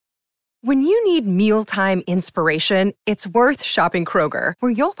When you need mealtime inspiration, it's worth shopping Kroger,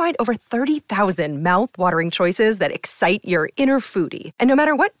 where you'll find over 30,000 mouth-watering choices that excite your inner foodie. And no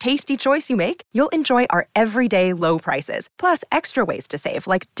matter what tasty choice you make, you'll enjoy our everyday low prices, plus extra ways to save,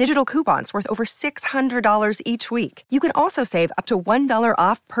 like digital coupons worth over $600 each week. You can also save up to $1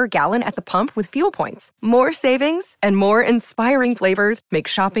 off per gallon at the pump with fuel points. More savings and more inspiring flavors make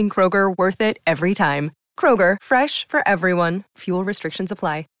shopping Kroger worth it every time. Kroger, fresh for everyone. Fuel restrictions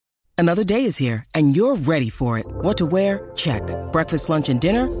apply. Another day is here, and you're ready for it. What to wear? Check. Breakfast, lunch, and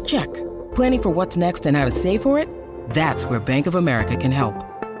dinner? Check. Planning for what's next and how to save for it? That's where Bank of America can help.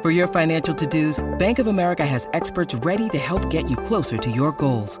 For your financial to-dos, Bank of America has experts ready to help get you closer to your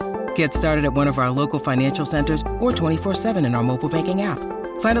goals. Get started at one of our local financial centers or 24/7 in our mobile banking app.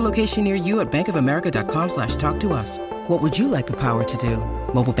 Find a location near you at bankofamerica.com/talktous. What would you like the power to do?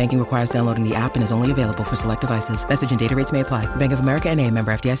 Mobile banking requires downloading the app and is only available for select devices. Message and data rates may apply. Bank of America N.A.,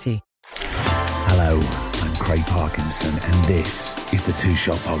 member FDIC. Hello, I'm Craig Parkinson, and this is the Two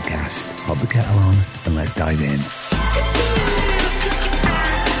Shot Podcast. Pop the kettle on and let's dive in.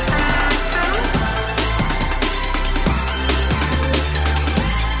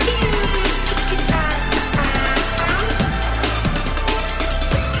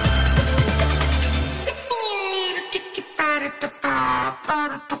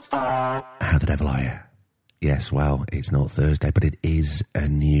 How the devil are you? Yes, well, it's not Thursday, but it is a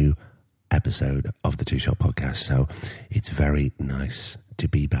new episode of the Two Shot Podcast, so it's very nice to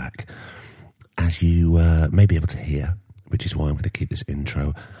be back. As you may be able to hear, which is why I'm going to keep this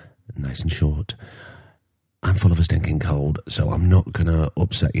intro nice and short, I'm full of a stinking cold, so I'm not going to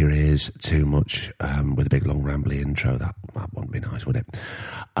upset your ears too much with a big, long, rambly intro. That wouldn't be nice, would it?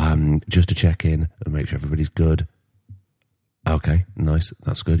 Just to check in and make sure everybody's good. Okay, nice.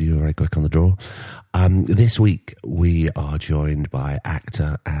 That's good. You were very quick on the draw. This week, we are joined by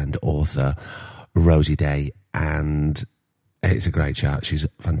actor and author Rosie Day, and it's a great chat. She's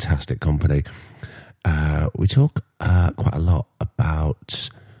fantastic company. We talk quite a lot about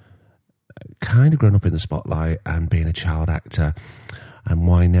kind of growing up in the spotlight and being a child actor, and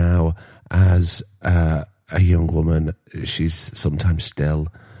why now, as a young woman, she's sometimes still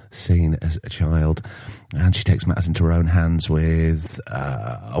seen as a child, and she takes matters into her own hands with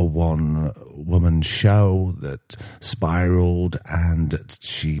a one-woman show that spiraled, and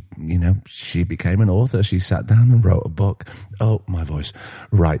she became an author. She sat down and wrote a book. Oh, my voice.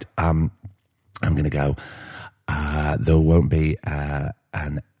 Right, I'm going to go. There won't be an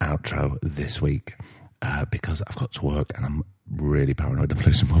outro this week because I've got to work and I'm really paranoid of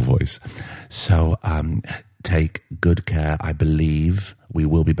losing my voice. So take good care. I believe we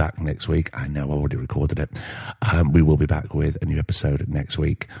will be back next week. I know I already recorded it. We will be back with a new episode next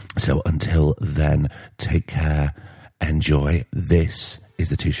week. So until then, take care. Enjoy. This is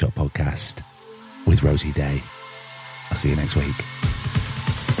the Two Shot Podcast with Rosie Day. I'll see you next week.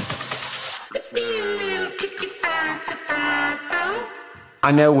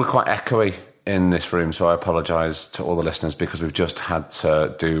 I know we're quite echoey in this room, so I apologise to all the listeners because we've just had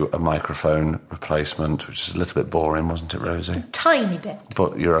to do a microphone replacement, which is a little bit boring, wasn't it, Rosie? A tiny bit.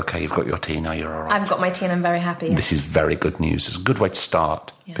 But you're okay, you've got your tea now, you're all right. I've got my tea and I'm very happy. Yeah. This is very good news. It's a good way to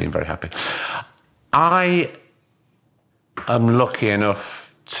start, being very happy. I am lucky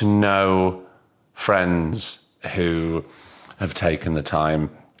enough to know friends who have taken the time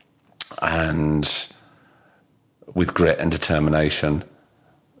and, with grit and determination,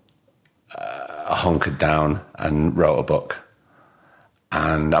 hunkered down and wrote a book.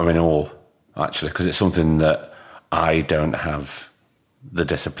 And I'm in awe, actually, because it's something that I don't have the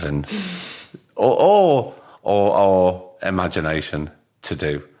discipline or imagination to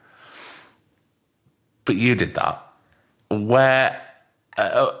do. But you did that. Where,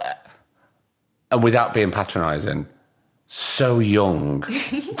 and without being patronising, so young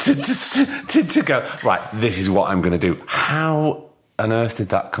to go, right, this is what I'm going to do. How on earth did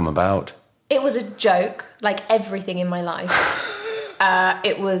that come about? It was a joke, like everything in my life.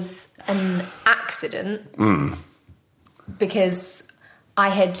 It was an accident because I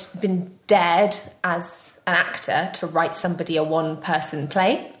had been dared as an actor to write somebody a one-person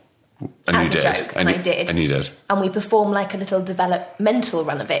play as a joke, and I did. And you did. And we performed like a little developmental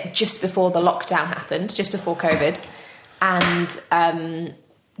run of it just before the lockdown happened, just before COVID. And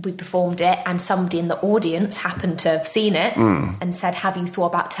we performed it, and somebody in the audience happened to have seen it and said, have you thought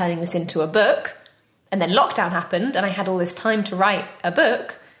about turning this into a book? And then lockdown happened, and I had all this time to write a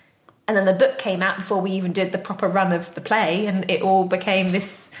book. And then the book came out before we even did the proper run of the play, and it all became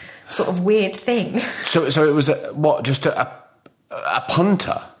this sort of weird thing. So it was just a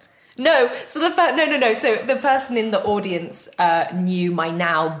punter? No, so no. So the person in the audience knew my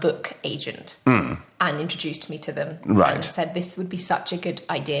now book agent and introduced me to them. Right. And said, this would be such a good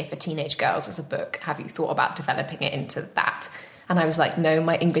idea for teenage girls as a book. Have you thought about developing it into that? And I was like, no,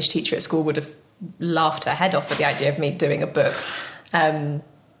 my English teacher at school would have laughed her head off at the idea of me doing a book. And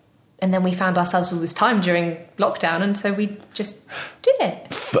then we found ourselves all this time during lockdown, and so we just did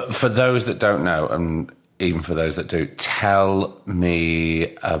it. For those that don't know, and even for those that do, tell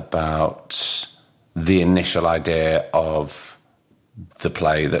me about the initial idea of the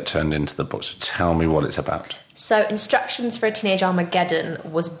play that turned into the book. So tell me what it's about. So Instructions for a Teenage Armageddon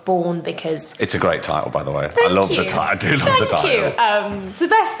was born because... It's a great title, by the way. Thank I love you. the title. I do love the title. Thank you. It's the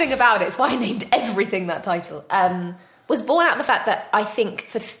best thing about it. It's why I named everything that title. Was born out of the fact that I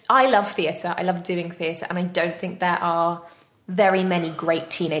think... I love theatre. I love doing theatre. And I don't think there are very many great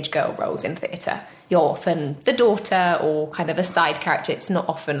teenage girl roles in theatre. You're often the daughter or kind of a side character. It's not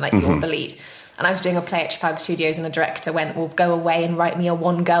often like you're the lead. And I was doing a play at Trafalgar Studios, and the director went, well, go away and write me a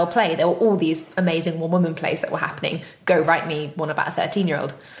one-girl play. There were all these amazing one-woman plays that were happening. Go write me one about a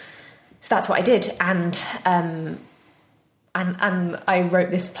 13-year-old. So that's what I did. And I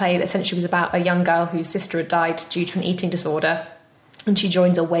wrote this play that essentially was about a young girl whose sister had died due to an eating disorder. And she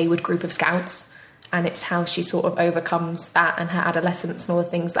joins a wayward group of scouts. And it's how she sort of overcomes that and her adolescence and all the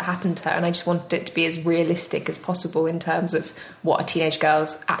things that happened to her. And I just wanted it to be as realistic as possible in terms of what a teenage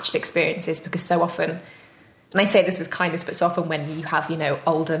girl's actual experience is, because so often, and I say this with kindness, but so often when you have,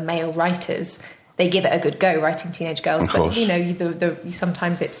 older male writers, they give it a good go writing teenage girls. Of course. But,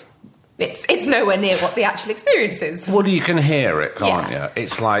 sometimes it's nowhere near what the actual experience is. Well, you can hear it, can't Yeah. you?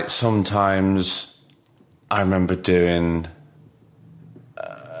 It's like sometimes I remember doing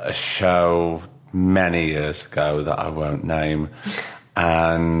a show many years ago that I won't name,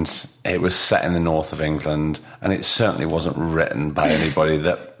 and it was set in the north of England, and it certainly wasn't written by anybody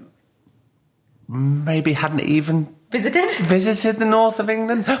that maybe hadn't even visited the north of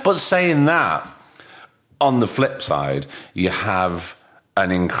England. But saying that, on the flip side, you have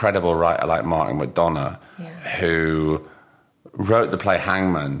an incredible writer like Martin McDonagh, who wrote the play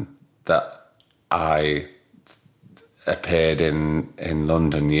Hangman that I appeared in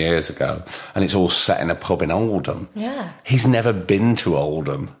London years ago, and it's all set in a pub in Oldham. Yeah. He's never been to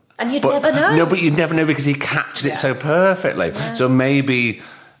Oldham. And you'd never know. No, but you'd never know because he captured it so perfectly. Yeah. So maybe,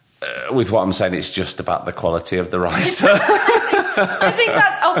 with what I'm saying, it's just about the quality of the writer. I think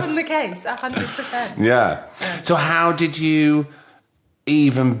that's often the case, 100%. Yeah. So how did you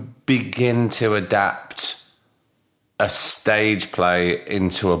even begin to adapt a stage play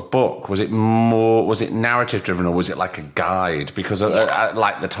into a book? Was it narrative driven, or was it like a guide? Because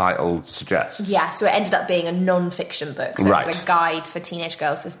like the title suggests. Yeah, so it ended up being a non-fiction book. So right. It was a guide for teenage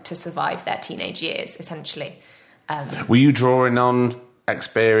girls to survive their teenage years, essentially. Were you drawing on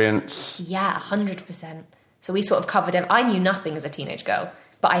experience? Yeah, 100%. So we sort of covered them. I knew nothing as a teenage girl,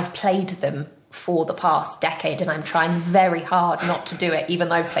 but I've played them for the past decade, and I'm trying very hard not to do it, even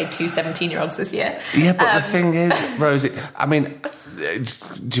though I've played 2 17-year-olds this year. Yeah, but the thing is, Rosie, I mean,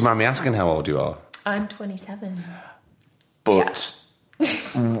 do you mind me asking how old you are? I'm 27. But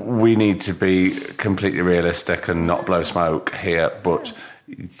we need to be completely realistic and not blow smoke here, but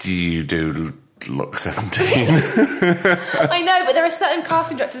you do look 17. I know, but there are certain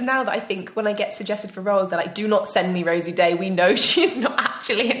casting directors now that I think when I get suggested for roles, they're like, do not send me Rosie Day. We know she's not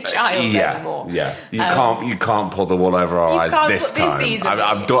actually a child anymore. Yeah, you can't pull the wool over our eyes this time.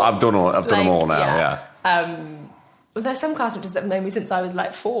 I've done them all now. There's some cast directors that have known me since I was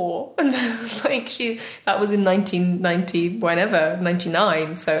like 4, and that was in 1990, whenever,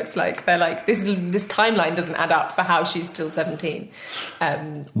 99. So it's like they're like this timeline doesn't add up for how she's still 17.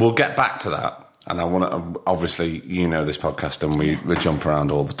 We'll get back to that. And I want to, obviously, this podcast, and we jump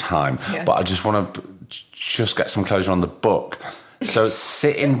around all the time. Yes. But I just want to just get some closure on the book. So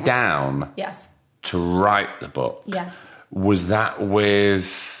sitting down to write the book, was that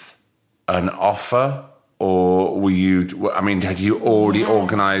with an offer, or had you already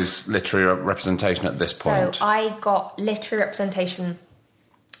organised literary representation at this point? So I got literary representation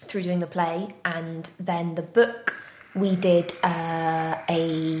through doing the play, and then the book, we did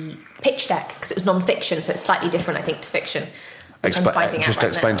a pitch deck, because it was non-fiction, so it's slightly different, I think, to fiction. Explain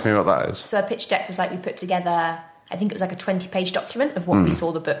to me what that is. So a pitch deck was like we put together, I think it was like a 20-page document of what we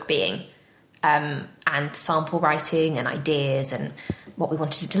saw the book being, and sample writing and ideas and what we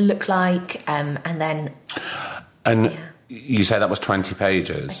wanted it to look like, and then... And you say that was 20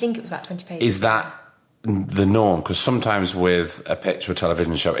 pages? I think it was about 20 pages. Is that the norm? Because sometimes with a pitch for a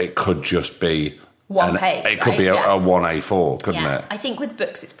television show, it could just be... one page. It could be a 1A4, couldn't it? I think with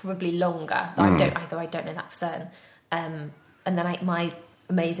books it's probably longer, though I don't know that for certain. And then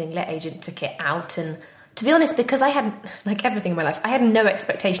amazing lit agent took it out. And to be honest, because I had, like everything in my life, I had no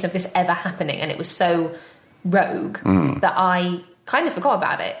expectation of this ever happening, and it was so rogue that I kind of forgot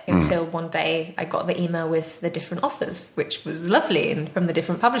about it until one day I got the email with the different offers, which was lovely, and from the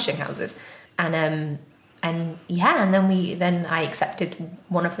different publishing houses. And then I accepted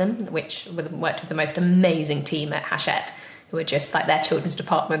one of them, which worked with the most amazing team at Hachette, who are just like their children's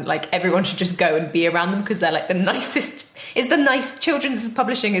department. Like, everyone should just go and be around them, because they're like the nicest. It's the nice children's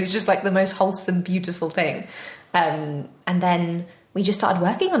publishing is just like the most wholesome, beautiful thing. And then we just started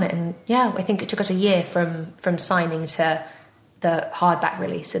working on it, and I think it took us a year from signing to the hardback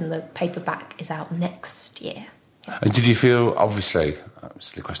release, and the paperback is out next year. Yeah. And did you feel, obviously,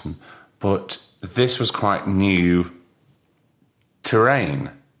 silly question, but this was quite new terrain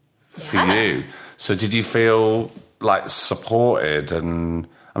for you. So did you feel like supported? And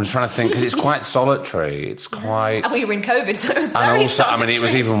I'm just trying to think, because it's quite solitary. It's quite... And we were in COVID, so it was very And also, solitary. it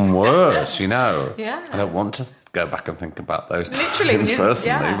was even worse, you know. Yeah. I don't want to go back and think about those Literally, times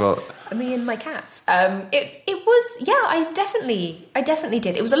personally, but... Me and my cats. It was, I definitely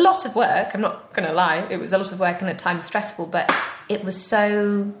did. It was a lot of work, I'm not going to lie. It was a lot of work and at times stressful, but it was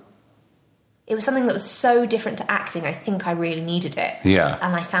something that was so different to acting. I think I really needed it. Yeah.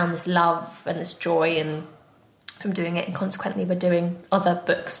 And I found this love and this joy from doing it, and consequently we're doing other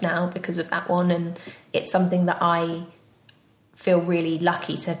books now because of that one, and it's something that I feel really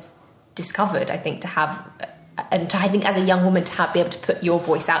lucky to have discovered, I think, to have... And I think as a young woman to be able to put your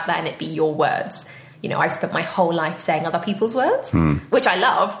voice out there and it be your words. You know, I've spent my whole life saying other people's words, which I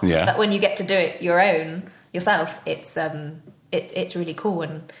love. Yeah. But when you get to do it yourself, it's really cool.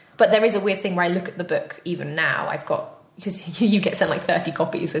 But there is a weird thing where I look at the book even now. Because you get sent like 30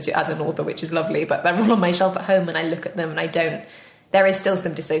 copies as an author, which is lovely. But they're all on my shelf at home, and I look at them and there is still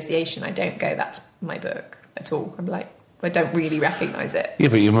some dissociation. I don't go, that's my book at all. I'm like, I don't really recognise it. Yeah,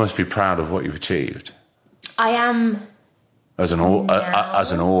 but you must be proud of what you've achieved. I am... As an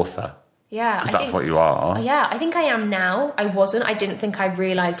author. Yeah. Because that's what you are. Yeah, I think I am now. I wasn't. I didn't think I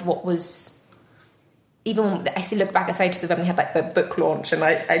realised what was... Even when I look back at photos of them, we had like the book launch, and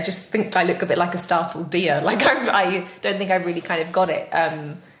I just think I look a bit like a startled deer. Like, I don't think I really kind of got it.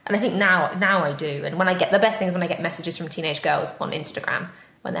 And I think now I do. And the best thing is when I get messages from teenage girls on Instagram,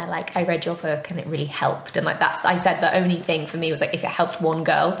 when they're like, I read your book and it really helped. And like I said, the only thing for me was like, if it helped one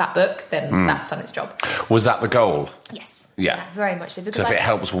girl, that book, then that's done its job. Was that the goal? Yes. Yeah. Very much so. Because so if it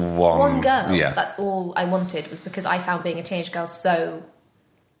helps one girl, that's all I wanted, was because I found being a teenage girl so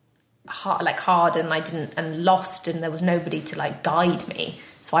hard, and lost, and there was nobody to like guide me.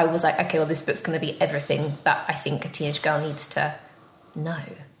 So I was like, okay, well, this book's going to be everything that I think a teenage girl needs to know,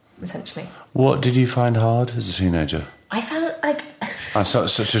 essentially. What did you find hard as a teenager? I found like... That's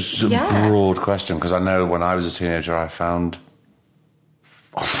such a broad question, because I know when I was a teenager I found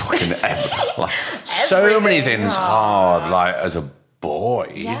so many things hard, like as a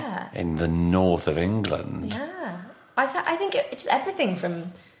boy in the north of England. Yeah. I think it's it's everything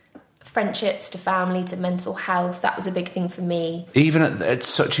from friendships to family to mental health. That was a big thing for me. Even at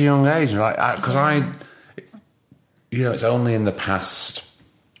such a young age, like, because it's only in the past...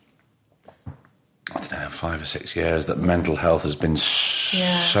 I don't know, 5 or 6 years that mental health has been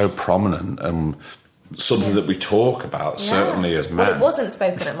so prominent and something that we talk about, certainly as men. Well, it wasn't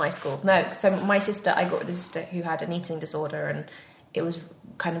spoken at my school, no. So I got with a sister who had an eating disorder, and it was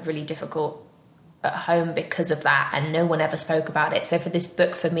kind of really difficult at home because of that, and no one ever spoke about it. So for this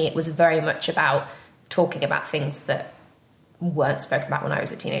book, for me, it was very much about talking about things that weren't spoken about when I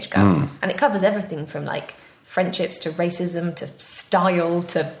was a teenage girl. And it covers everything from like friendships to racism to style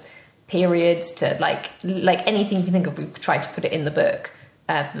to... periods to like anything you can think of. We tried to put it in the book,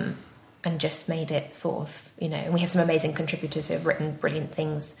 and just made it sort of, and we have some amazing contributors who have written brilliant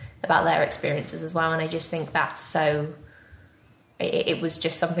things about their experiences as well, and I just think that's so... It was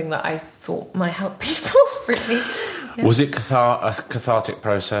just something that I thought might help people, really. Yeah. Was it a cathartic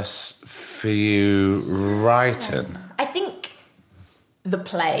process for you writing? I think the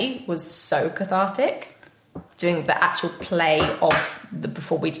play was so cathartic. Doing the actual play of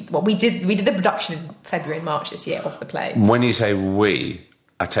we did the production in February and March this year of the play. When you say we,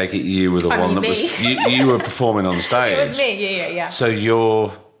 I take it you were the one that was you were performing on stage. It was me, yeah. So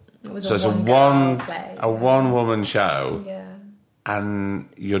it's a one woman show. Yeah. And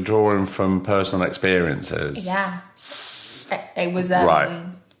you're drawing from personal experiences. Yeah. It was right.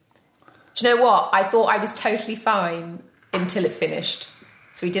 Do you know what? I thought I was totally fine until it finished.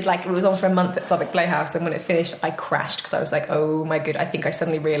 So we did it was on for a month at Southwark Playhouse, and when it finished, I crashed because I was like, oh my god, I think I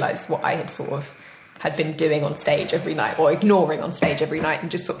suddenly realised what I had been doing on stage every night, or ignoring on stage every night,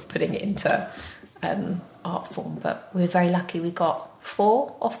 and just sort of putting it into art form. But we were very lucky. We got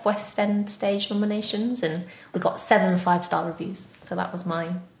 4 off West End stage nominations, and we got 7 5-star reviews. So that was the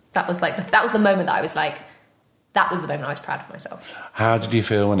moment that I was like, that was the moment I was proud of myself. How did you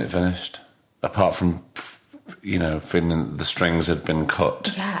feel when it finished? Apart from, feeling that the strings had been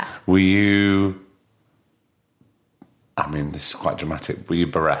cut. Yeah. Were you... I mean, this is quite dramatic. Were you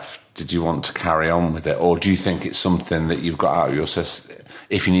bereft? Did you want to carry on with it? Or do you think it's something that you've got out of your system,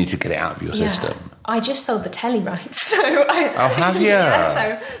 if you need to get it out of your system? I just sold the telly rights. So have you? Yeah,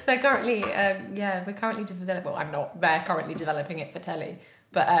 so they're currently, we're currently developing... Well, I'm not. They're currently developing it for telly.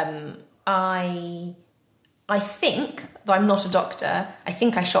 But I think, though I'm not a doctor, I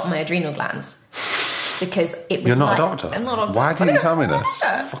think I shot my adrenal glands. Because it was You're not a doctor? I'm not a doctor. Why didn't you tell me this?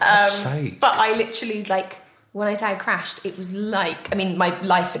 For God's sake. But I literally, when I say I crashed, it was my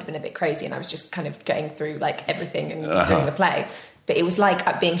life had been a bit crazy and I was just kind of going through, everything and doing the play. But it was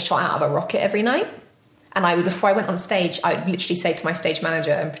like being shot out of a rocket every night. And before I went on stage, I would literally say to my stage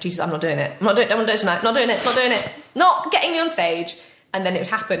manager and producers, I'm not doing it. I'm not doing it tonight. Not doing it. Not getting me on stage. And then it would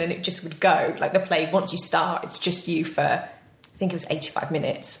happen and it just would go. The play, once you start, it's just you for, I think it was 85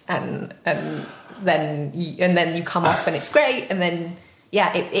 minutes. And then you come off and it's great. And then,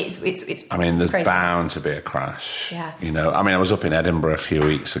 it's I mean, there's crazy. bound to be a crash. Yeah. I was up in Edinburgh a few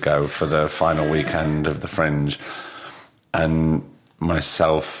weeks ago for the final weekend of the Fringe. And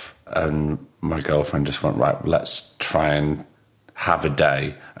myself and my girlfriend just went, right, let's try and have a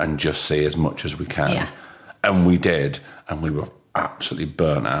day and just see as much as we can. Yeah. And we did. And we were absolutely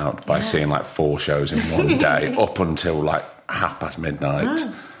burnt out by seeing 4 shows in one day up until midnight.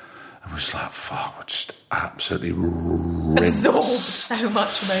 I was like, fuck, we're just absolutely rinsed. Absorbed so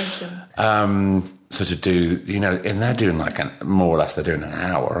much emotion. So to do, and they're doing more or less they're doing an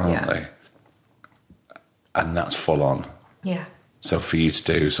hour, aren't they? And that's full on. Yeah. So for you to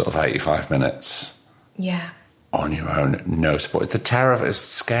do sort of 85 minutes on your own, no support. It's the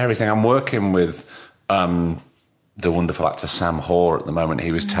scary thing. I'm working with the wonderful actor Sam Hoare at the moment.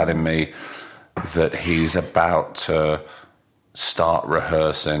 He was telling me that he's about to start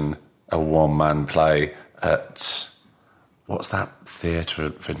rehearsing a one-man play at, what's that theatre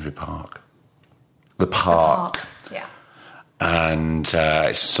at Finsbury Park? The Park. Yeah. And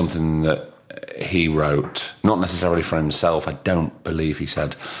it's something that he wrote, not necessarily for himself, I don't believe he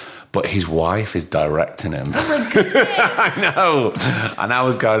said, but his wife is directing him. Oh my goodness. I know. And I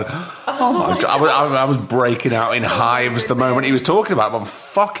was going, oh my God. I was breaking out in hives the moment he was talking about it. But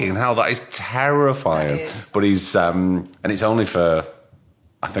fucking hell, that is terrifying. That is. But he's, and it's only for,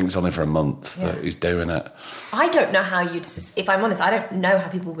 I think it's only for a month that he's doing it. I don't know how if I'm honest, I don't know how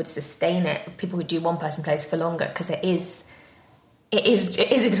people would sustain it, people who do one-person plays for longer, because it is just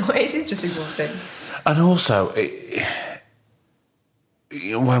exhausting. And also,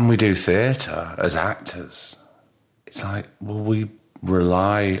 when we do theatre as actors, it's we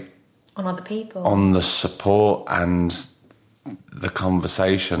rely on other people, on the support and the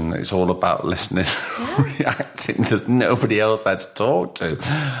conversation. It's all about listening, reacting. There's nobody else there to talk to.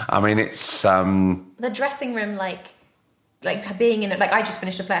 I mean, it's the dressing room, being in it. I just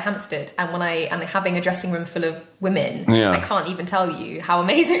finished a play at Hampstead, and having a dressing room full of women, I can't even tell you how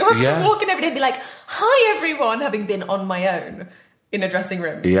amazing it was to walk in every day and be like, "Hi, everyone," having been on my own in a dressing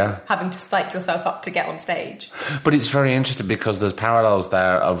room, having to psych yourself up to get on stage. But it's very interesting because there's parallels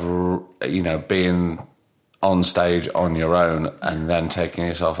there of being on stage on your own and then taking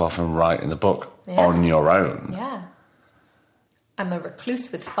yourself off and writing the book on your own. Yeah. I'm a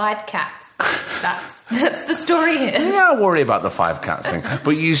recluse with 5 cats. That's the story here. Yeah, I worry about the 5 cats thing.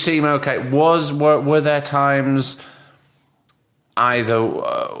 But you seem okay. Were there times either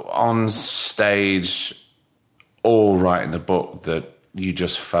on stage or writing the book that you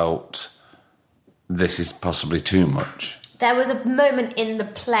just felt this is possibly too much? There was a moment in the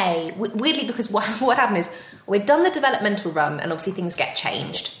play, weirdly, because what happened is we'd done the developmental run and obviously things get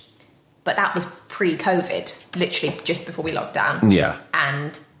changed. But that was pre-COVID, literally just before we locked down. Yeah.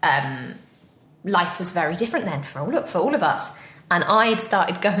 And life was very different then for all of us. And I'd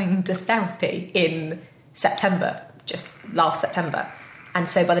started going to therapy in September, just last September. And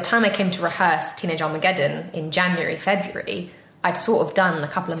so by the time I came to rehearse Teenage Armageddon in January, February, I'd sort of done a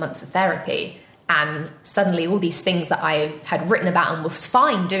couple of months of therapy. And suddenly all these things that I had written about and was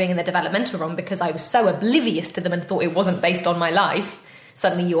fine doing in the developmental run because I was so oblivious to them and thought it wasn't based on my life,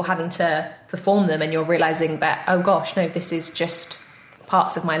 suddenly you're having to perform them and you're realising that, oh gosh, no, this is just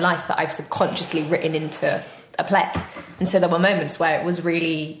parts of my life that I've subconsciously written into a play. And so there were moments where it was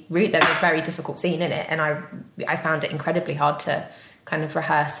really there's a very difficult scene in it, and I found it incredibly hard to kind of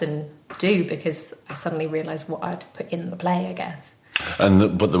rehearse and do because I suddenly realised what I'd put in the play, I guess.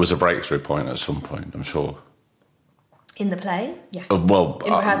 But there was a breakthrough point at some point, I'm sure. In the play? Yeah. Well,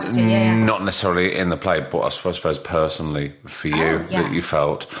 in rehearsals, yeah. Not necessarily in the play, but I suppose personally for you that you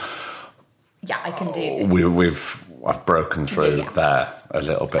felt. Yeah, I can do. I've broken through there a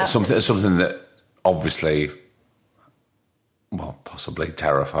little bit. Something that obviously, well, possibly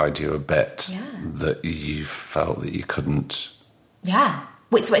terrified you a bit. Yeah. That you felt that you couldn't. Yeah.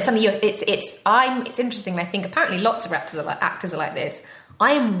 It's something it's interesting. I think apparently lots of actors are like this.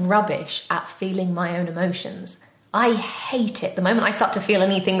 I am rubbish at feeling my own emotions. I hate it. The moment I start to feel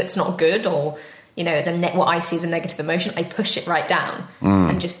anything that's not good, or what I see as a negative emotion, I push it right down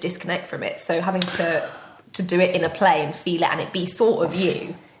and just disconnect from it. So having to do it in a play and feel it and it be sort of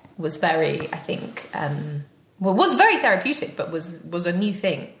you was very, I think, was very therapeutic, but was a new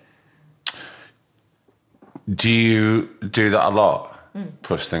thing. Do you do that a lot?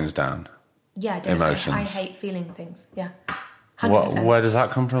 Push things down? Yeah, I do. Emotions. I hate feeling things. Yeah, 100%. Where does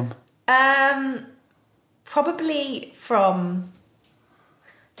that come from? Probably from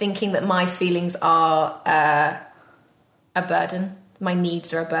thinking that my feelings are a burden. My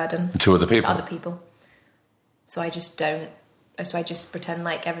needs are a burden to other people. To other people. So I just don't. So I just pretend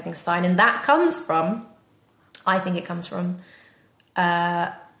like everything's fine, and that comes from. I think it comes from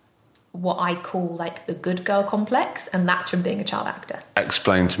what I call like the good girl complex, and that's from being a child actor.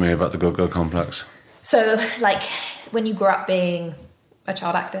 Explain to me about the good girl complex. So, like, when you grow up being a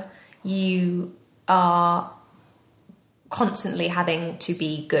child actor, you are constantly having to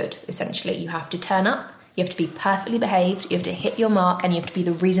be good, essentially. You have to turn up, you have to be perfectly behaved, you have to hit your mark, and you have to be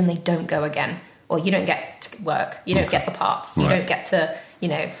the reason they don't go again. Or you don't get to work, you don't get the parts, you don't get to,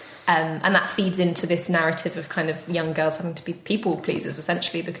 and that feeds into this narrative of kind of young girls having to be people pleasers,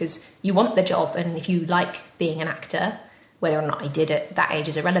 essentially, because you want the job, and if you like being an actor, whether or not I did it, that age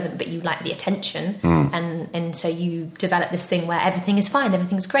is irrelevant, but you like the attention, and so you develop this thing where everything is fine,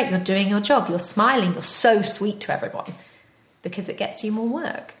 everything's great, you're doing your job, you're smiling, you're so sweet to everyone, because it gets you more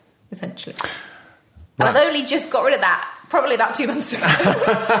work, essentially. Right. And I've only just got rid of that, probably about 2 months ago.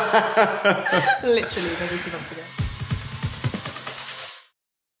 Literally, maybe 2 months ago.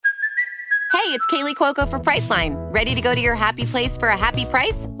 Hey, it's Kaylee Cuoco for Priceline. Ready to go to your happy place for a happy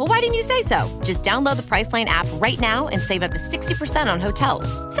price? Well, why didn't you say so? Just download the Priceline app right now and save up to 60% on hotels.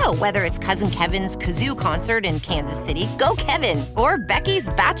 So whether it's Cousin Kevin's Kazoo Concert in Kansas City, go Kevin, or Becky's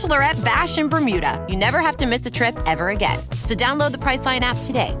Bachelorette Bash in Bermuda, you never have to miss a trip ever again. So download the Priceline app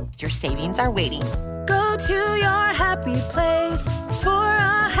today. Your savings are waiting. Go to your happy place for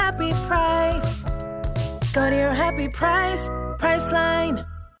a happy price. Go to your happy price, Priceline.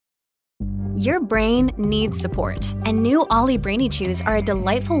 Your brain needs support, and new Ollie Brainy Chews are a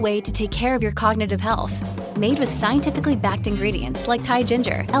delightful way to take care of your cognitive health. Made with scientifically backed ingredients like Thai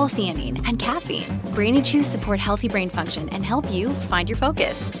ginger, L-theanine, and caffeine, Brainy Chews support healthy brain function and help you find your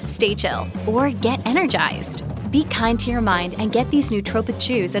focus, stay chill, or get energized. Be kind to your mind and get these nootropic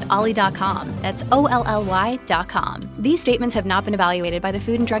chews at ollie.com. That's OLLY.com. These statements have not been evaluated by the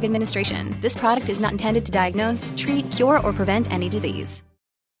Food and Drug Administration. This product is not intended to diagnose, treat, cure, or prevent any disease.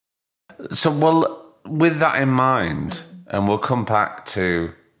 So, well, with that in mind, and we'll come back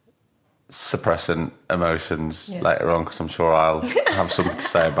to suppressing emotions later on, because I'm sure I'll have something to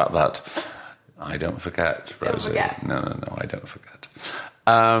say about that. I don't forget, Rosie. Don't forget. No, I don't forget.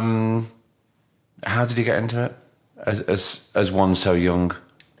 How did you get into it as one so young?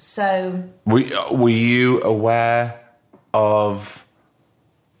 So, were you aware of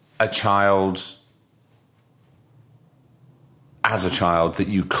a child, as a child, that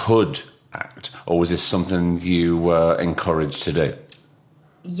you could act, or was this something you were encouraged to do?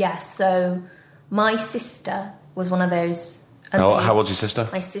 Yes. So my sister was one of those. How old's your sister?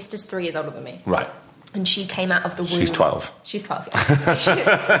 My sister's 3 years older than me. Right. And she came out of the womb. She's 12. She's 12,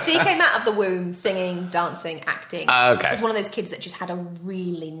 yeah. She came out of the womb singing, dancing, acting. Okay. She was one of those kids that just had a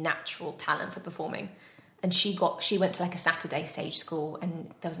really natural talent for performing. And she went to like a Saturday stage school,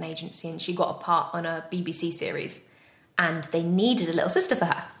 and there was an agency, and she got a part on a BBC series, and they needed a little sister for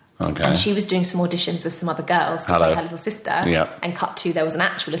her. Okay. And she was doing some auditions with some other girls to play her little sister. Yeah. And cut to, there was an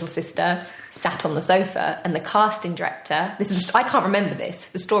actual little sister sat on the sofa, and the casting director, I can't remember this,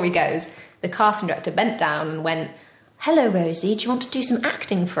 the story goes, the casting director bent down and went, "Hello, Rosie, do you want to do some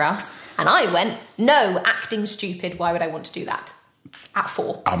acting for us?" And I went, "No, acting's stupid, why would I want to do that?" At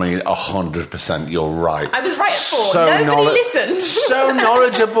 4. I mean, 100% you're right. I was right at 4. Nobody listened. So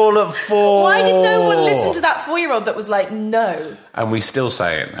knowledgeable at 4. Why did no one listen to that 4-year-old that was like, no? And we still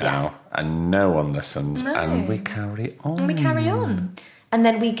say it now, and no one listens, and we carry on. And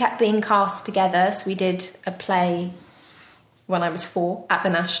then we kept being cast together, so we did a play when I was 4 at the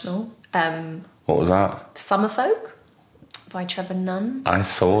National. What was that? Summer Folk. by Trevor Nunn. I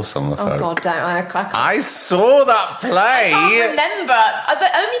saw some of the Oh, folk. God, don't. I can't. I saw that play. I can't remember.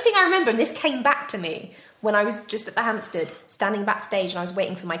 The only thing I remember, and this came back to me, when I was just at the Hampstead, standing backstage and I was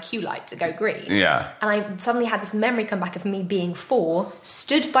waiting for my cue light to go green. Yeah. And I suddenly had this memory come back of me being 4,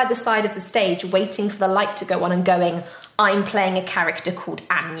 stood by the side of the stage waiting for the light to go on and going, I'm playing a character called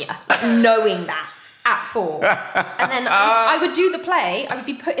Anya. Like, knowing that at 4. And then I would do the play, I would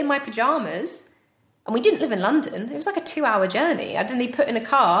be put in my pyjamas, and we didn't live in London. It was like a 2-hour journey. I'd then be put in a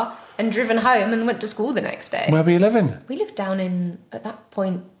car and driven home and went to school the next day. Where were you living? We lived down in, at that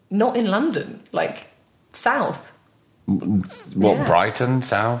point, not in London, like south. What, Yeah. Brighton,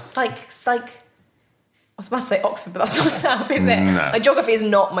 south? Like, I was about to say Oxford, but that's not south, is it? No. Like, geography is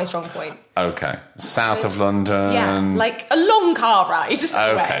not my strong point. Okay. South of London. Yeah, like a long car ride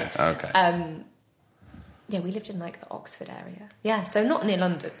away. Okay. Yeah, we lived in like the Oxford area. Yeah, so not near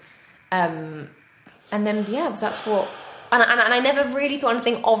London. And then, yeah, that's what... And I never really thought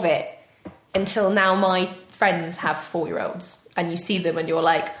anything of it until now my friends have 4-year-olds. And you see them and you're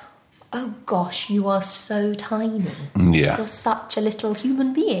like, oh gosh, you are so tiny. Yeah. You're such a little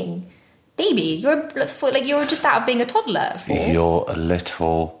human being. Baby, you're just out of being a toddler at 4. You're a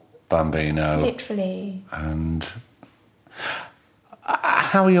little bambino. Literally. And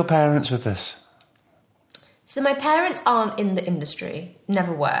how are your parents with this? So my parents aren't in the industry,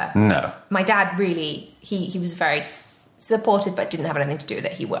 never were. No. My dad really, he was very supportive, but didn't have anything to do with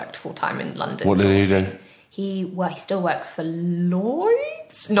it. He worked full-time in London. What did he do? He still works for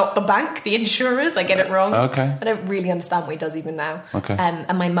Lloyds, not the bank, the insurers. I get it wrong. Okay. I don't really understand what he does even now. Okay.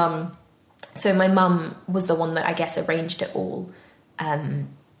 And my mum was the one that I guess arranged it all.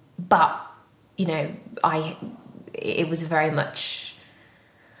 But, you know, it was very much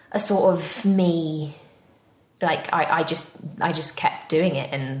a sort of me, like I just kept doing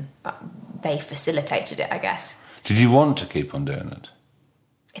it and they facilitated it, I guess. Did you want to keep on doing it?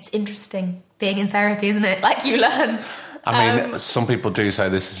 It's interesting being in therapy, isn't it? Like you learn. I mean, some people do say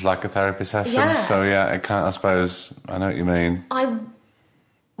this is like a therapy session. Yeah. So yeah, it can't. I suppose I know what you mean.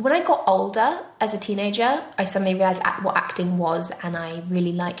 When I got older as a teenager, I suddenly realised what acting was, and I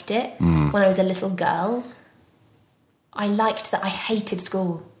really liked it. When I was a little girl, I liked that I hated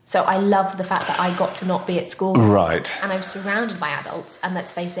school. So I loved the fact that I got to not be at school. Right. And I was surrounded by adults, and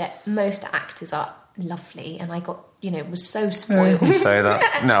let's face it, most actors are lovely, and I got, was so spoiled. You say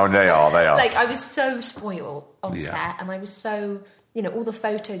that? No, they are. Like, I was so spoiled on Yeah. set, and I was so, all the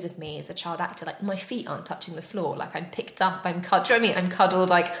photos of me as a child actor, like, my feet aren't touching the floor, like, I'm picked up, I'm cuddled, do you know what I mean? I'm cuddled,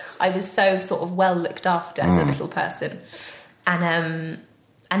 like, I was so sort of well looked after as a little person.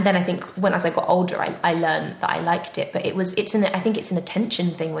 And then I think as I got older, I learned that I liked it, but I think it's an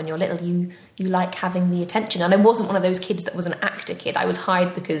attention thing. When you're little, you like having the attention. And I wasn't one of those kids that was an actor kid. I was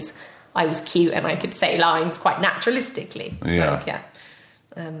hired because I was cute and I could say lines quite naturalistically. Yeah. Like, yeah.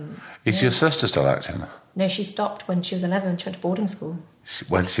 Is your sister still acting? No, she stopped when she was 11. She went to boarding school.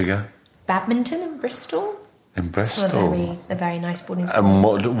 Where did she go? Badminton in Bristol. In Bristol. A very nice boarding school. And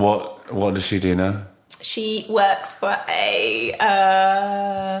what does she do now? She works for what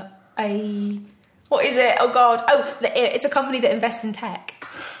is it? Oh God! It's a company that invests in tech.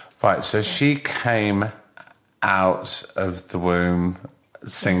 Right. So she came out of the womb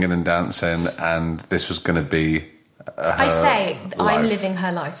singing and dancing, and this was going to be. I say life. I'm living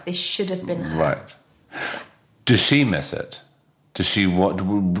her life. This should have been her. Right. Does she miss it? Does she?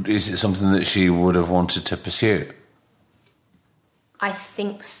 Is it something that she would have wanted to pursue? I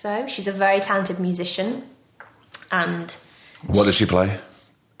think so. She's a very talented musician, and what does she play?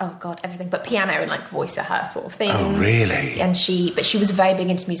 Oh God, everything but piano and like voice are her sort of thing. Oh really? And she was very big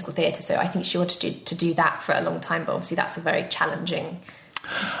into musical theatre, so I think she wanted to do that for a long time. But obviously, that's a very challenging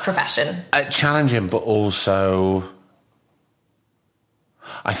profession. Challenging, but also,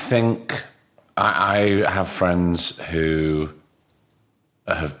 I think I have friends who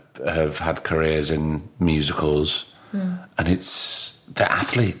have had careers in musicals. And they're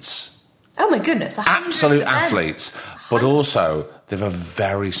athletes. Oh my goodness, 100%. Absolute athletes. But also, they have a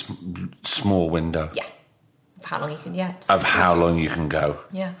very small window. Yeah. Of how long you can, how long you can go.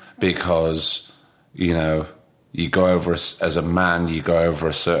 Yeah. Because, you go over, as a man, you go over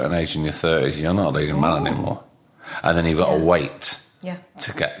a certain age in your 30s, you're not a leading man anymore. And then you've got to wait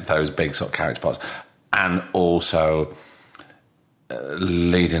to get those big sort of character parts. And also...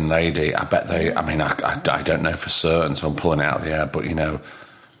 leading lady, I bet I don't know for certain, so I'm pulling it out of the air, but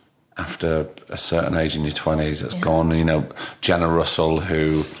after a certain age in your 20s, it's gone. Jenna Russell,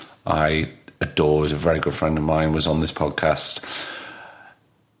 who I adore, is a very good friend of mine, was on this podcast,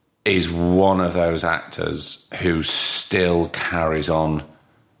 is one of those actors who still carries on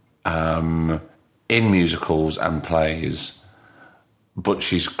in musicals and plays but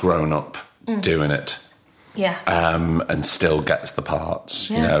she's grown up doing it. Yeah. And still gets the parts.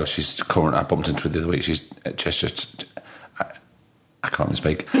 Yeah. You know, she's current. I bumped into her the other week. She's just I can't even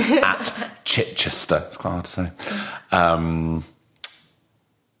speak. At Chichester. It's quite hard to say.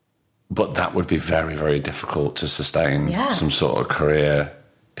 But that would be very, very difficult to sustain some sort of career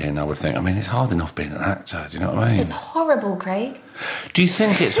in, I would think. I mean, it's hard enough being an actor. Do you know what I mean? It's horrible, Craig. Do you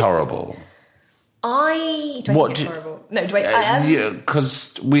think it's horrible? Do I think it's horrible? No, do I? Yeah,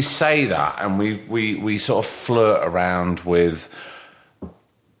 because we say that and we sort of flirt around with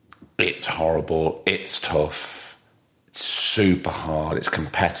it's horrible, it's tough, it's super hard, it's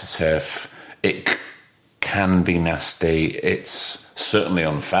competitive, it can be nasty, it's certainly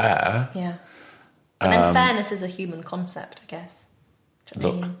unfair. Yeah. And then fairness is a human concept, I guess.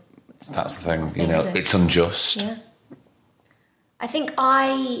 Look, that's the thing, you know, it's unjust. Yeah. I think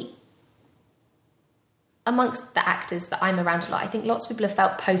amongst the actors that I'm around a lot, I think lots of people have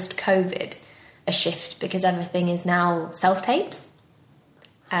felt post-COVID a shift because everything is now self-tapes.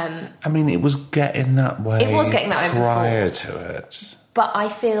 I mean, it was getting that way. It was getting that way prior before. to it. But I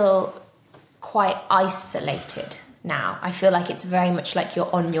feel quite isolated now. I feel like it's very much like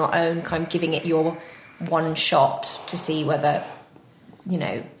you're on your own, kind of giving it your one shot to see whether, you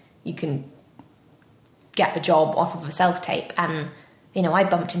know, you can get the job off of a self-tape. And, you know, I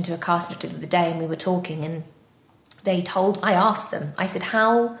bumped into a cast director the other day and we were talking and I asked them, I said,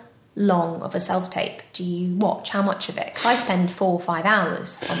 how long of a self-tape do you watch? How much of it? Because I spend 4 or 5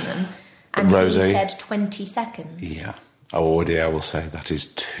 hours on them. And Rosie, he said 20 seconds. Yeah. Already I will say that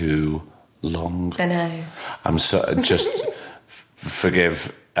is too long. I know. I'm so, just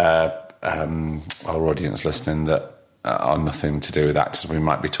forgive our audience listening that are nothing to do with actors. We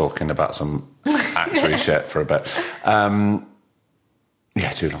might be talking about some actory shit for a bit. Yeah,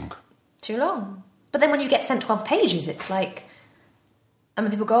 too long. Too long. But then when you get sent 12 pages, it's like... And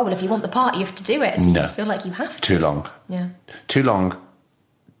when people go, oh, well, if you want the part, you have to do it. So you feel like you have to. Too long. Yeah. Too long.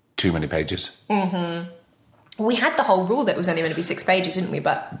 Too many pages. Mm-hmm. Well, we had the whole rule that it was only going to be 6 pages, didn't we?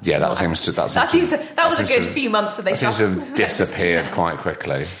 But yeah, that was a good few months that they seems to have disappeared quite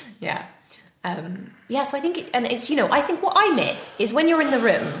quickly. Yeah. Yeah, so I think it's, you know, I think what I miss is when you're in the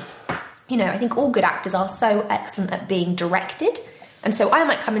room, you know, I think all good actors are so excellent at being directed. And so I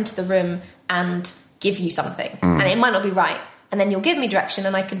might come into the room and give you something, and it might not be right. And then you'll give me direction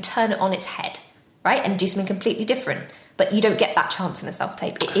and I can turn it on its head, right? And do something completely different. But you don't get that chance in a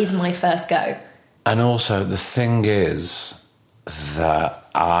self-tape. It is my first go. And also, the thing is that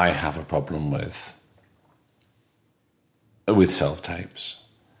I have a problem with self-tapes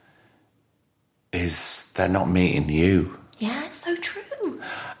is they're not meeting you. Yeah, it's so true.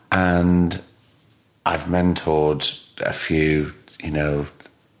 And I've mentored a few, you know,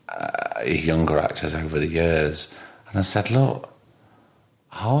 younger actors over the years. And I said, look,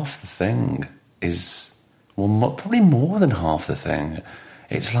 half the thing is, well, probably more than half the thing.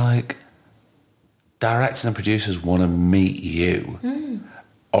 It's like directors and producers want to meet you.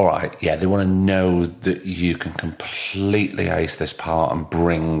 All right, yeah, they want to know that you can completely ace this part and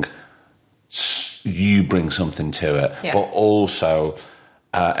bring something to it, but also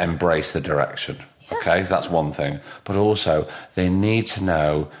embrace the direction. Yeah. Okay, that's one thing. But also, they need to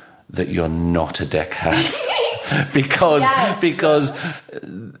know that you're not a dickhead. because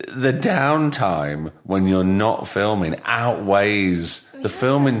the downtime when you're not filming outweighs the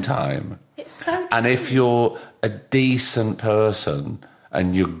filming time. It's so true. And if you're a decent person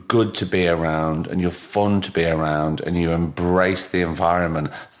and you're good to be around and you're fun to be around and you embrace the environment,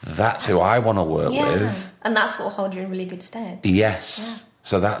 that's who I want to work with. And that's what will hold you in really good stead. Yes. Yeah.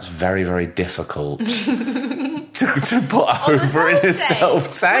 So that's very, very difficult to put over in a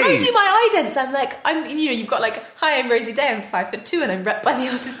self-tape. When I do my idents, I'm like, you've got like, hi, I'm Rosie Day, I'm 5'2" and I'm rep by the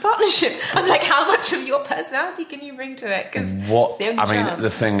Artist Partnership. I'm like, how much of your personality can you bring to it? Because the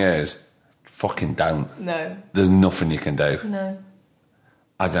thing is, fucking don't. No. There's nothing you can do. No.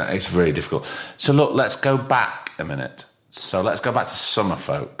 I don't. It's really difficult. So look, let's go back a minute. So let's go back to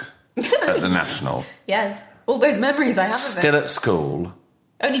Summerfolk at the National. Yes, all those memories I have of it. Still at school.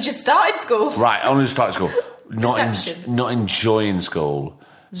 Only just started school. Right, only just started school. Not enjoying school.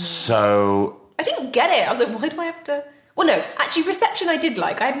 No. So I didn't get it. I was like, why do I have to? Well, no, actually, reception I did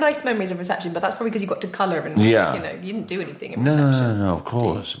like. I had nice memories of reception, but that's probably because you got to colour and you didn't do anything in reception. No, of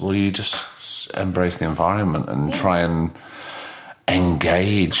course. Well, you just embrace the environment and try and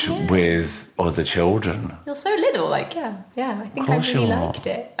engage with other children. You're so little, I think I really liked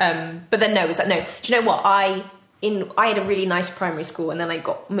it. But then no, it's like no. Do you know what? I had a really nice primary school, and then I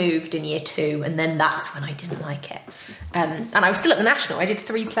got moved in year 2, and then that's when I didn't like it. And I was still at the National. I did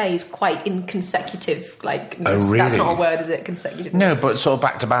 3 plays quite in consecutive, like... Oh, really? That's not a word, is it? Consecutive. No, but sort of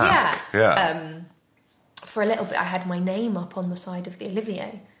back to back. Yeah. For a little bit, I had my name up on the side of the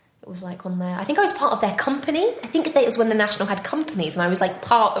Olivier. It was like on there. I think I was part of their company. I think it was when the National had companies, and I was like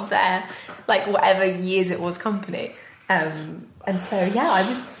part of their, like, whatever years it was company. And so, yeah,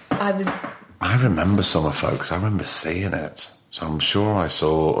 I was. I remember Summer Folks. I remember seeing it. So I'm sure I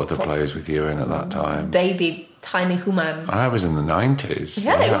saw other plays with you in at that time. Baby, Tiny Human. I was in the 90s.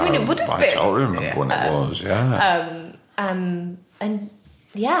 Yeah, I mean, it would have been. I totally remember when it was, yeah. And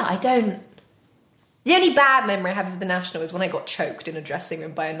yeah, I don't... The only bad memory I have of the National is when I got choked in a dressing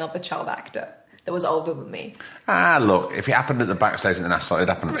room by another child actor that was older than me. Look, if it happened at the backstage at the National, it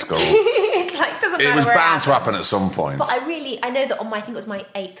happened at school. It was bound to happen at some point. But I know that I think it was my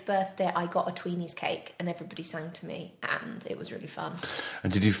 8th birthday, I got a Tweenies cake and everybody sang to me, and it was really fun.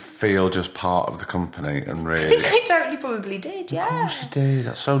 And did you feel just part of the company and really... I think I totally probably did, yeah. Of course you did,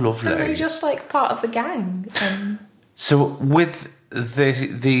 that's so lovely. And we were just like part of the gang. So with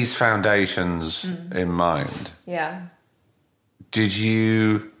these foundations in mind, yeah, did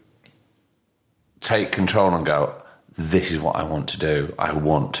you take control and go, this is what I want to do, I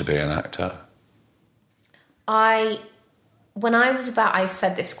want to be an actor? When I was about, I've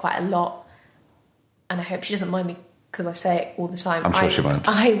said this quite a lot, and I hope she doesn't mind me because I say it all the time. I'm sure she won't.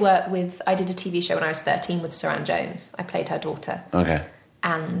 I did a TV show when I was 13 with Saran Jones. I played her daughter. Okay.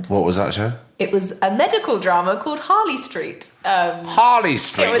 And what was that show? It was a medical drama called Harley Street. Harley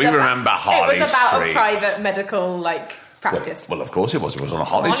Street, remember Harley Street. It was about a private medical, practice. Well, of course it was. It was on a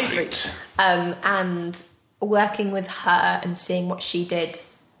Harley Street. And working with her and seeing what she did,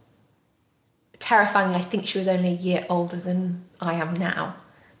 terrifying. I think she was only a year older than I am now.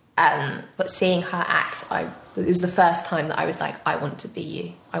 But seeing her act, it was the first time that I was like, I want to be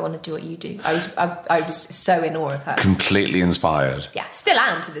you. I want to do what you do. I was so in awe of her. Completely inspired. Yeah, still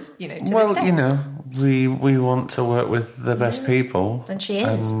am to this, to this we day. want to work with the best people. And she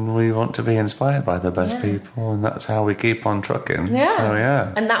is. And we want to be inspired by the best people, and that's how we keep on trucking. Yeah. So,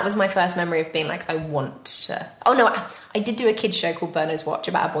 yeah. And that was my first memory of being like, I want to... Oh, no, I did do a kids' show called Burner's Watch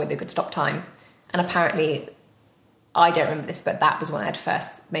about a boy that could stop time. And apparently... I don't remember this, but that was when I'd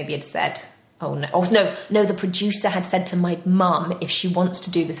first maybe had said, no, the producer had said to my mum, if she wants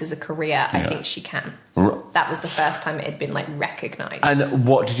to do this as a career, I think she can. That was the first time it had been recognised. And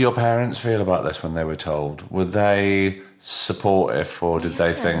what did your parents feel about this when they were told? Were they supportive, or did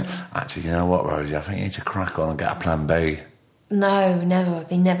they think, actually, you know what, Rosie, I think you need to crack on and get a plan B? No, never.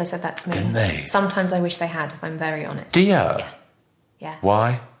 They never said that to me. Didn't they? Sometimes I wish they had, if I'm very honest. Do you? Yeah.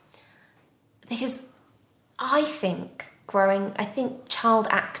 Why? Because I think child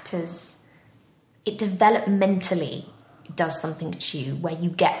actors, it developmentally does something to you where you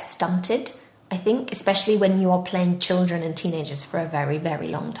get stunted, I think, especially when you are playing children and teenagers for a very, very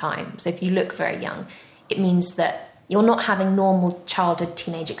long time. So if you look very young, it means that you're not having normal childhood,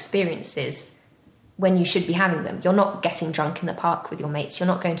 teenage experiences when you should be having them. You're not getting drunk in the park with your mates. You're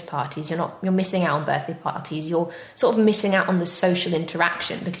not going to parties. You're missing out on birthday parties. You're sort of missing out on the social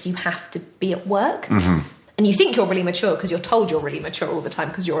interaction because you have to be at work. Mm-hmm. And you think you're really mature because you're told you're really mature all the time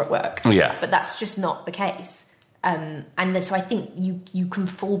because you're at work. Yeah. But that's just not the case. And so I think you can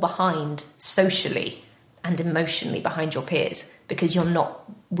fall behind socially and emotionally behind your peers because you're not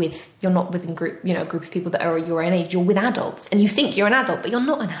within a group of people that are your own age. You're with adults and you think you're an adult, but you're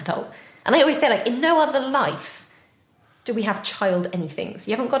not an adult. And I always say, in no other life do we have child anything. So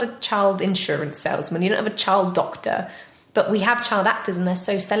you haven't got a child insurance salesman, you don't have a child doctor, but we have child actors and they're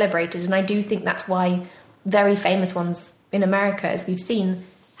so celebrated. And I do think that's why very famous ones in America, as we've seen,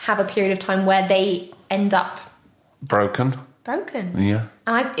 have a period of time where they end up... Broken. Yeah.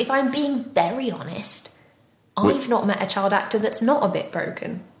 And if I'm being very honest, I've not met a child actor that's not a bit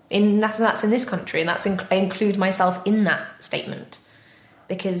broken. That's in this country, and I include myself in that statement.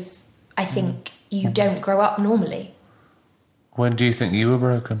 Because I think you don't grow up normally. When do you think you were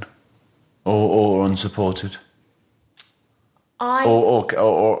broken? Or unsupported?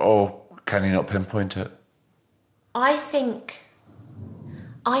 Or can you not pinpoint it? I think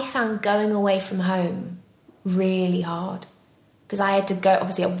I found going away from home really hard because I had to go.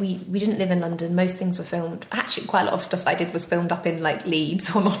 Obviously, we didn't live in London. Most things were filmed. Actually, quite a lot of stuff that I did was filmed up in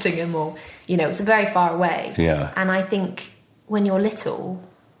Leeds or Nottingham, or it was very far away. Yeah. And I think when you're little,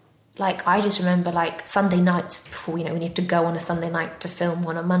 I just remember Sunday nights before, when you have to go on a Sunday night to film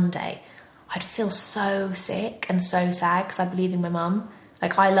on a Monday, I'd feel so sick and so sad because I believe in my mum.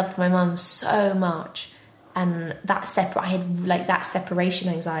 I loved my mum so much. And I had that separation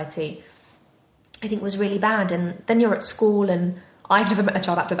anxiety. I think was really bad. And then you're at school, and I've never met a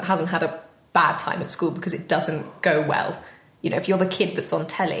child actor that hasn't had a bad time at school because it doesn't go well. You know, if you're the kid that's on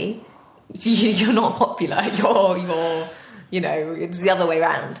telly, you're not popular. You're it's the other way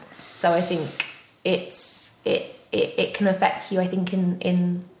around. So I think it can affect you, I think,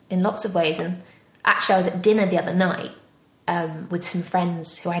 in lots of ways. And actually, I was at dinner the other night with some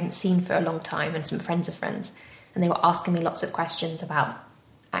friends who I hadn't seen for a long time, and some friends of friends, and they were asking me lots of questions about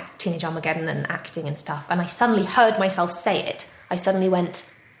Teenage Armageddon and acting and stuff. And I suddenly heard myself say it. I suddenly went,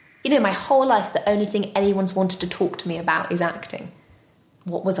 my whole life, the only thing anyone's wanted to talk to me about is acting.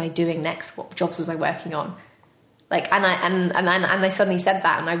 What was I doing next? What jobs was I working on? And I suddenly said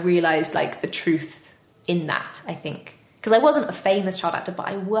that, and I realised the truth in that, I think. Because I wasn't a famous child actor, but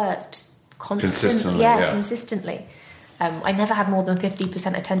I worked consistently. Consistently. I never had more than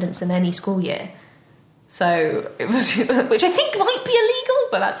 50% attendance in any school year. So it was, which I think might be illegal,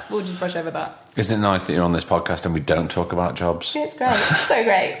 but we'll just brush over that. Isn't it nice that you're on this podcast and we don't talk about jobs? It's great. It's so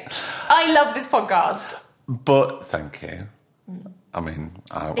great. I love this podcast. But thank you. I mean,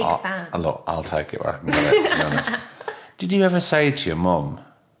 I'll take it where I can get it, to be honest. Did you ever say to your mum,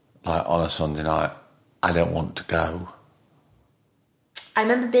 on a Sunday night, I don't want to go? I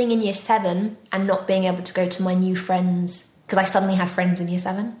remember being in year 7 and not being able to go to my new friends, because I suddenly had friends in year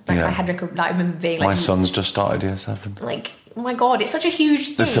 7. I remember being my son's just started year 7. Oh my God, it's such a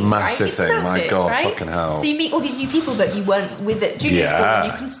huge thing. It's a massive thing, massive, my God, right? fucking hell. So you meet all these new people that you weren't with at junior school,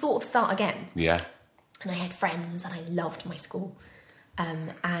 and you can sort of start again. Yeah. And I had friends, and I loved my school.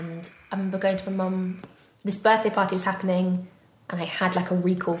 And I remember going to my mum, this birthday party was happening, and I had a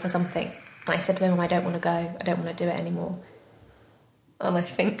recall for something. And I said to my mum, I don't want to go, I don't want to do it anymore. And I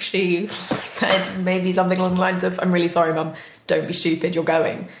think she said maybe something along the lines of, I'm really sorry, Mum, don't be stupid, you're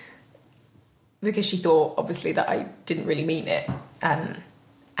going. Because she thought, obviously, that I didn't really mean it.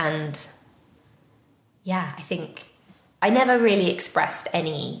 And, yeah, I think I never really expressed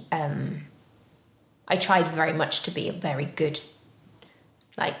any... I tried very much to be a very good,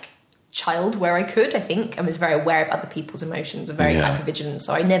 child where I could, I think. I was very aware of other people's emotions and very hypervigilant,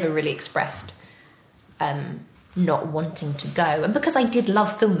 so I never really expressed... not wanting to go. And because I did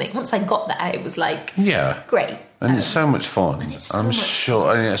love filming, once I got there, it was great. And it's so much fun. I'm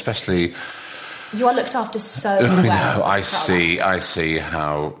sure, especially... You are looked after so well. I see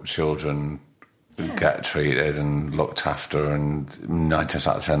how children get treated and looked after, and 9 times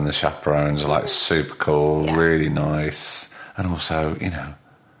out of 10 the chaperones are super cool, really nice. And also, I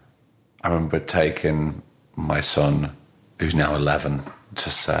remember taking my son, who's now 11, to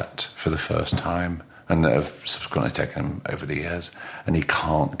set for the first time. And I've subsequently taken him over the years, and he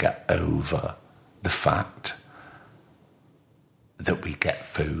can't get over the fact that we get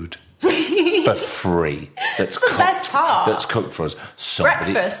food for free. That's the best part. That's cooked for us.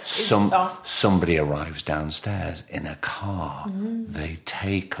 Somebody arrives downstairs in a car. They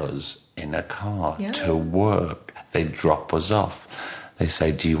take us in a car to work. They drop us off. They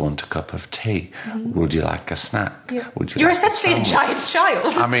say, do you want a cup of tea? Would you like a snack? Yeah. You're essentially a giant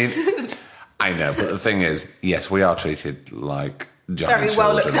child. I mean... I know, but the thing is, yes, we are treated like giant very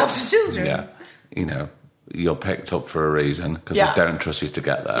well looked after children. Yeah, you're picked up for a reason because they don't trust you to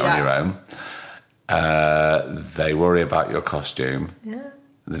get there on your own. They worry about your costume. Yeah,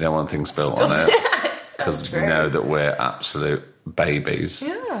 they don't want things spilt on it because they know that we're absolute babies.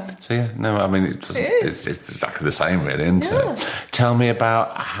 Yeah. So I mean, it's exactly the same, really, isn't it? Tell me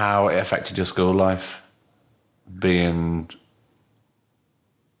about how it affected your school life, being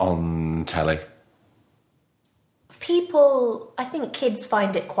on telly. I think kids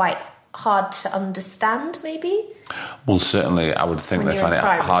find it quite hard to understand, maybe. Well, certainly, I would think they find it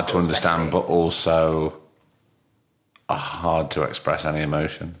hard to understand, but also hard to express any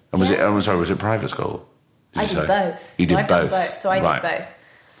emotion. And was it private school? I did both. You did both. So I did both.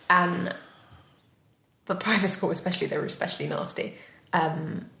 But private school, especially, they were especially nasty.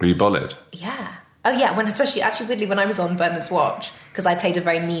 Were you bullied? Yeah. Oh yeah, weirdly, when I was on Bernard's Watch, because I played a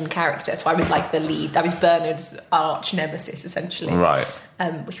very mean character, so I was the lead. I was Bernard's arch nemesis, essentially. Right.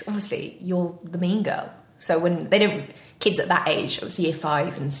 Which obviously you're the mean girl. So when kids at that age, obviously year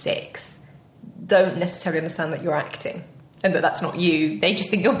 5 and 6, don't necessarily understand that you're acting and that that's not you. They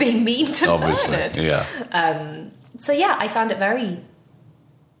just think you're being mean to Bernard. Yeah. So yeah, I found it very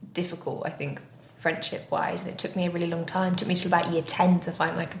difficult, I think, friendship-wise, and it took me a really long time. It took me till about year 10 to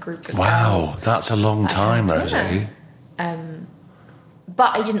find a group of girls. That's a long time, Rosie.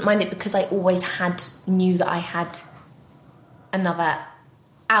 But I didn't mind it because I always knew that I had another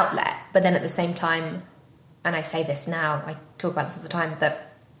outlet. But then at the same time, and I say this now, I talk about this all the time,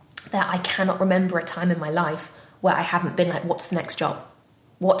 that I cannot remember a time in my life where I haven't been what's the next job?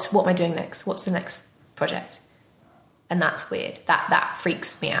 what am I doing next? What's the next project? And that's weird. That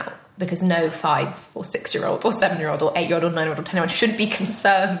freaks me out, because no 5 or 6-year-old or 7-year-old or 8-year-old or 9-year-old or 10-year-old should be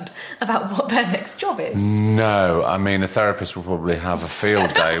concerned about what their next job is. No, I mean, a therapist would probably have a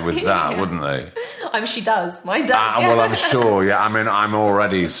field day with that, wouldn't they? She does. Mine does. Yeah. Well, I'm sure, yeah. I mean, I'm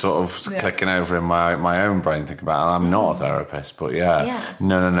already sort of clicking over in my own brain, thinking about, I'm not a therapist, but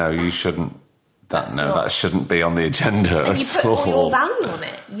no, you shouldn't. That shouldn't be on the agenda and you put all your value on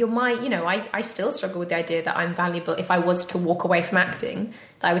it. I still struggle with the idea that I'm valuable. If I was to walk away from acting,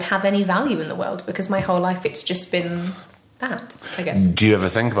 that I would have any value in the world, because my whole life it's just been that, I guess. Do you ever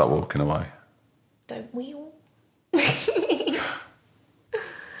think about walking away? Don't we all?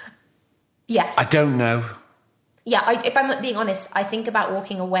 Yes. I don't know. Yeah, if I'm being honest, I think about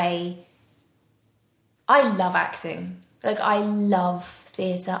walking away. I love acting. Like, I love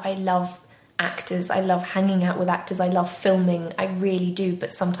theatre. I love actors. I love hanging out with actors. I love filming. I really do.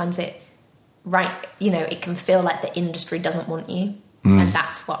 But sometimes it can feel like the industry doesn't want you. And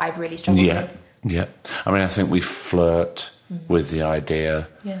that's what I've really struggled with. Yeah. I mean, I think we flirt with the idea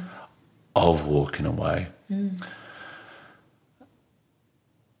of walking away. And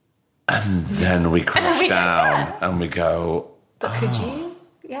then we crash down and we go... But could you?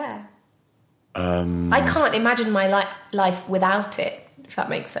 Yeah. I can't imagine my life without it, if that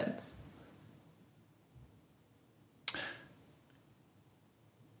makes sense.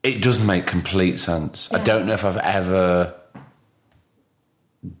 It does make complete sense. Yeah. I don't know if I've ever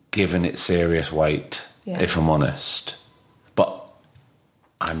given it serious weight, if I'm honest. But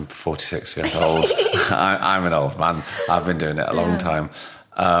I'm 46 years old. I'm an old man. I've been doing it a long time.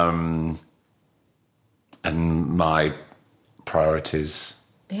 And my priorities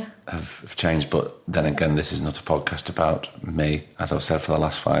have changed. But then again, this is not a podcast about me, as I've said for the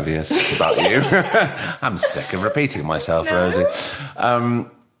last 5 years. It's about you. I'm sick of repeating myself, Rosie.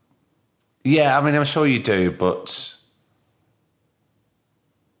 Yeah, I mean, I'm sure you do, but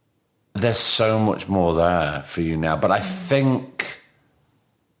there's so much more there for you now. But I think,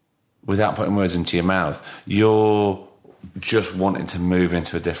 without putting words into your mouth, you're just wanting to move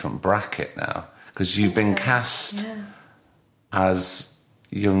into a different bracket now, because you've been cast as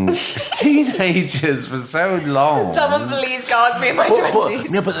young teenagers for so long. Someone please cast me in my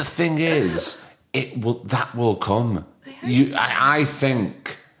 20s. But the thing is, that will come. I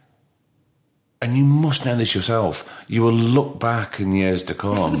think... And you must know this yourself. You will look back in years to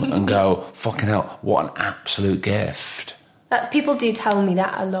come and go, fucking hell, what an absolute gift. People do tell me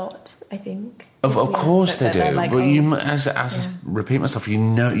that a lot, I think. Of course they do. Like, but you, as I repeat myself, you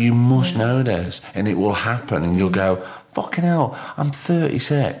must know this, and it will happen, and you'll go, fucking hell, I'm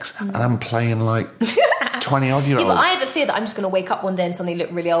 36, and I'm playing like 20-odd-year-olds. But I have a fear that I'm just going to wake up one day and suddenly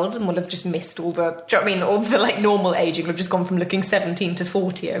look really old, and will have just missed all the, do you know what I mean, all the like normal aging, will have just gone from looking 17 to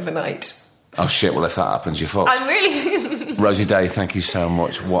 40 overnight. Oh shit, well if that happens, you're fucked. I'm really... Rosie Day, thank you so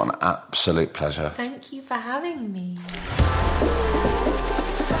much. What an absolute pleasure. Thank you for having me.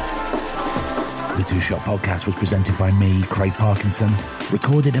 The Two Shot Podcast was presented by me, Craig Parkinson,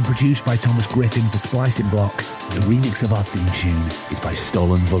 recorded and produced by Thomas Griffin for Splicing Block. The remix of our theme tune is by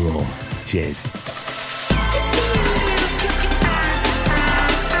Stolen Valor. Cheers.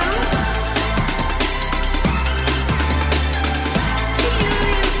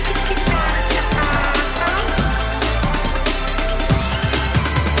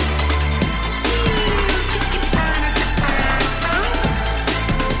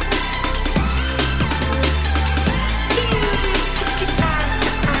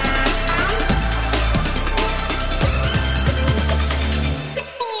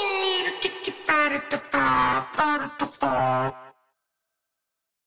 Out at the far.